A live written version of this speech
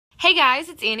Hey guys,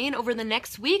 it's Annie, and over the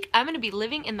next week, I'm going to be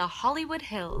living in the Hollywood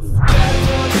Hills.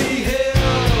 Beverly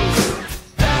Hills,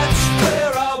 that's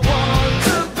where I want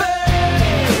to be.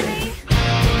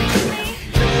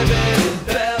 Living in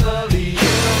Beverly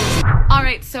Hills.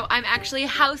 Alright, so I'm actually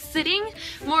house sitting,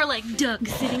 more like dog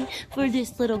sitting, for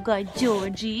this little guy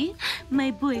Georgie, my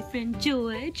boyfriend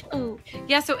George. Oh,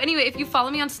 yeah, so anyway, if you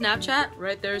follow me on Snapchat,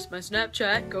 right there's my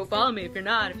Snapchat, go follow me if you're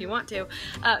not, if you want to,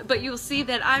 but you'll see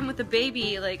that I'm with the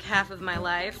baby like half of my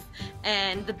life,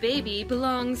 and the baby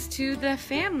belongs to the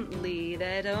family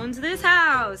that owns this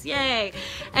house, yay!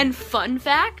 And fun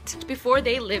fact, before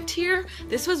they lived here,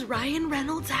 this was Ryan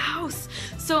Reynolds' house.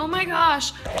 So oh my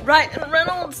gosh, Ryan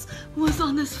Reynolds was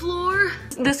on this floor.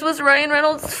 This was Ryan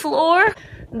Reynolds' floor.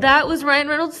 That was Ryan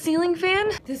Reynolds' ceiling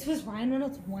fan. This was Ryan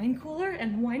Reynolds' wine cooler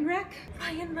and wine rack.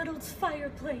 Ryan Reynolds'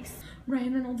 fireplace.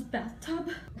 Ryan Reynolds'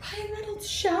 bathtub. Ryan Reynolds'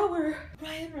 shower.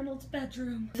 Ryan Reynolds'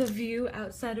 bedroom. The view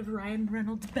outside of Ryan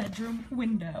Reynolds' bedroom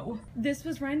window. This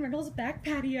was Ryan Reynolds' back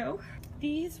patio.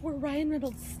 These were Ryan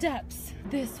Reynolds' steps.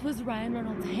 This was Ryan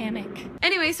Reynolds' hammock.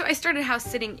 Anyway, so I started house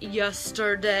sitting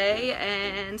yesterday,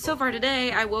 and so far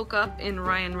today, I woke up in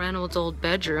Ryan Reynolds' old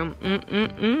bedroom.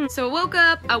 So I woke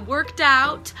up, I worked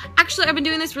out. Actually, I've been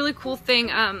doing this really cool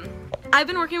thing. I've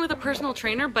been working with a personal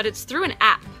trainer, but it's through an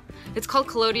app. It's called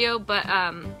Collodion, but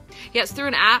yeah, it's through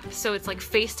an app, so it's like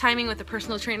FaceTiming with a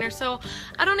personal trainer, so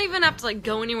I don't even have to like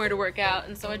go anywhere to work out,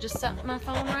 and so I just set my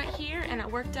phone right here, and I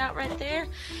worked out right there,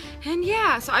 and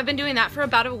yeah, so I've been doing that for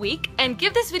about a week, and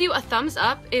give this video a thumbs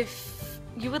up if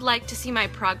you would like to see my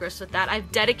progress with that. I've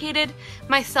dedicated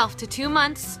myself to 2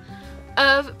 months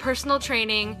of personal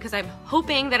training because I'm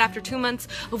hoping that after 2 months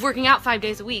of working out 5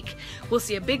 days a week, we'll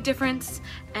see a big difference,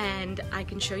 and I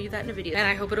can show you that in a video. And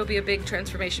I hope it'll be a big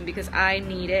transformation because I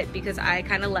need it, because I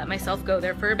kind of let myself go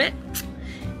there for a bit.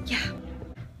 Yeah.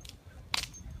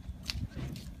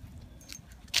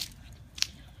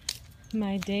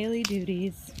 My daily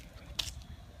duties.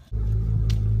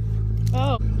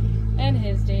 Oh, and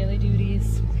his daily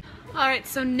duties. Alright,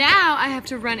 so now I have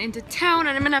to run into town,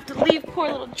 and I'm gonna have to leave poor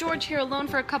little George here alone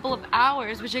for a couple of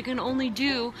hours, which I can only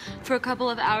do for a couple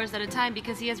of hours at a time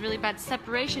because he has really bad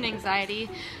separation anxiety,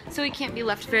 so he can't be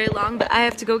left very long. But I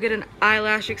have to go get an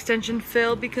eyelash extension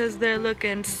fill because they're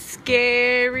looking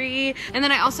scary. And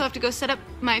then I also have to go set up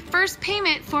my first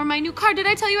payment for my new car. Did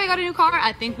I tell you I got a new car?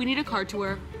 I think we need a car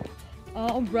tour.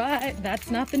 Alright,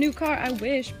 that's not the new car I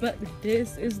wish, but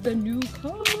this is the new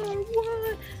car.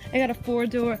 What? I got a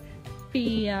 4-door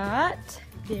Fiat.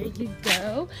 There you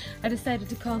go. I decided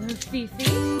to call her Fifi.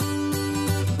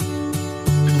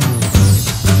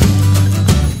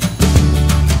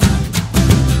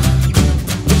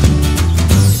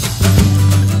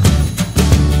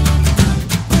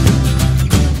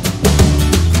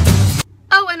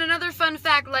 Oh, and another fun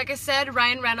fact, like I said,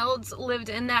 Ryan Reynolds lived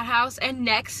in that house, and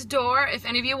next door, if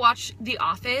any of you watch The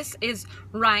Office, is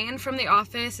Ryan from The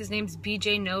Office. His name's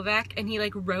BJ Novak, and he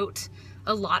like wrote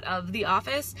a lot of The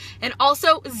Office. And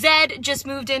also Zedd just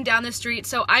moved in down the street,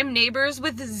 so I'm neighbors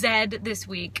with Zedd this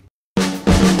week.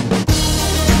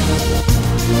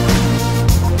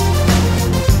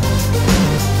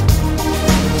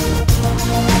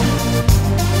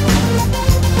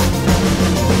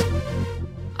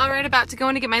 Alright, about to go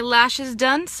in to get my lashes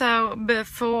done, so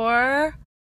before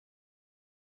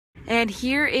and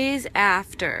here is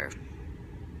after.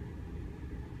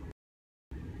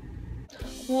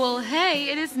 Well, hey,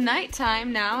 it is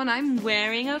nighttime now, and I'm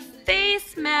wearing a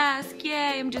face mask.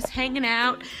 Yay, I'm just hanging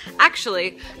out.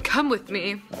 Actually, come with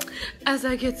me as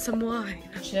I get some wine.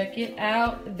 Check it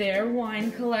out, their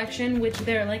wine collection, which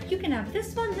they're like, you can have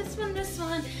this one, this one, this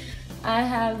one. I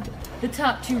have the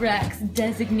top 2 racks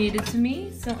designated to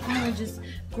me, so I'm gonna just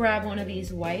grab one of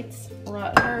these whites.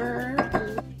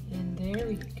 And there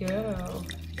we go.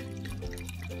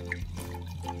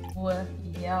 Well,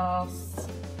 yes.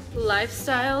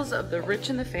 Lifestyles of the rich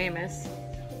and the famous,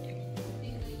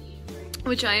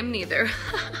 which I am neither,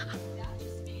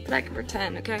 but I can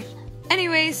pretend, okay?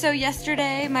 Anyway, so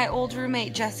yesterday my old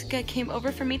roommate Jessica came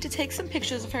over for me to take some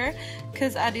pictures of her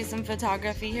because I do some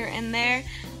photography here and there,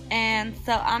 and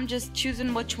so I'm just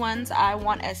choosing which ones I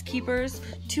want as keepers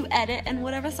to edit and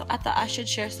whatever, so I thought I should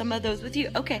share some of those with you.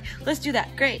 Okay, let's do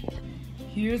that. Great.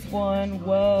 Here's one.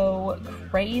 Whoa,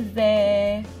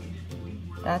 crazy.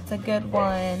 That's a good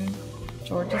one.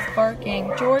 George is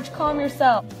barking. George, calm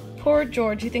yourself. Poor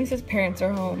George, he thinks his parents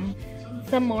are home.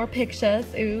 Some more pictures.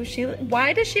 Ooh,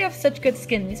 why does she have such good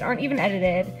skin? These aren't even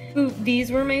edited. Ooh,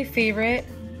 these were my favorite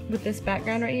with this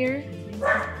background right here.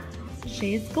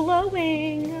 She's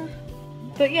glowing.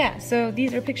 But yeah, so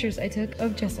these are pictures I took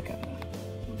of Jessica.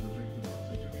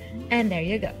 And there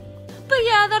you go. But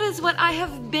yeah, that is what I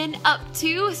have been up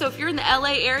to. So if you're in the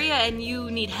LA area and you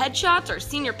need headshots or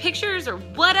senior pictures or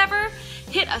whatever,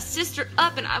 hit a sister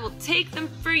up and I will take them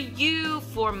for you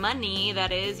for money.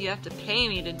 That is, you have to pay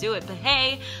me to do it, but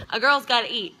hey, a girl's gotta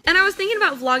eat. And I was thinking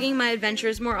about vlogging my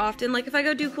adventures more often. Like if I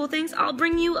go do cool things, I'll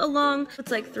bring you along.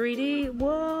 It's like 3D,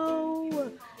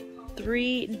 whoa,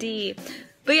 3D.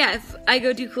 But yeah, if I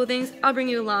go do cool things, I'll bring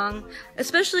you along,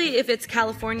 especially if it's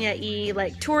California-y,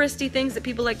 like touristy things that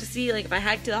people like to see, like if I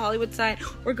hike to the Hollywood side,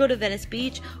 or go to Venice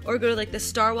Beach, or go to like the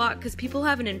Star Walk, because people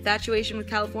have an infatuation with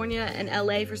California and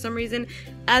LA for some reason,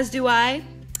 as do I.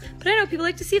 But I know people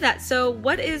like to see that. So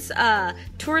what is a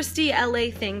touristy LA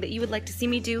thing that you would like to see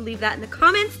me do? Leave that in the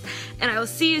comments, and I will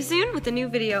see you soon with a new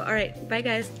video. Alright, bye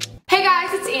guys. Hey guys,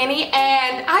 it's Annie,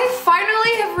 and I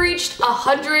finally have reached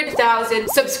 100,000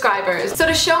 subscribers. So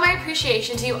to show my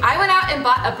appreciation to you, I went out and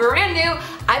bought a brand new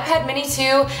iPad mini 2,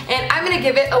 and I'm gonna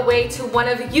give it away to one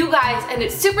of you guys, and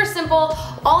it's super simple.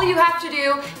 All you have to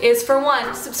do is, for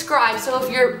one, subscribe. So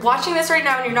if you're watching this right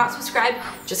now and you're not subscribed,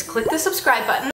 just click the subscribe button.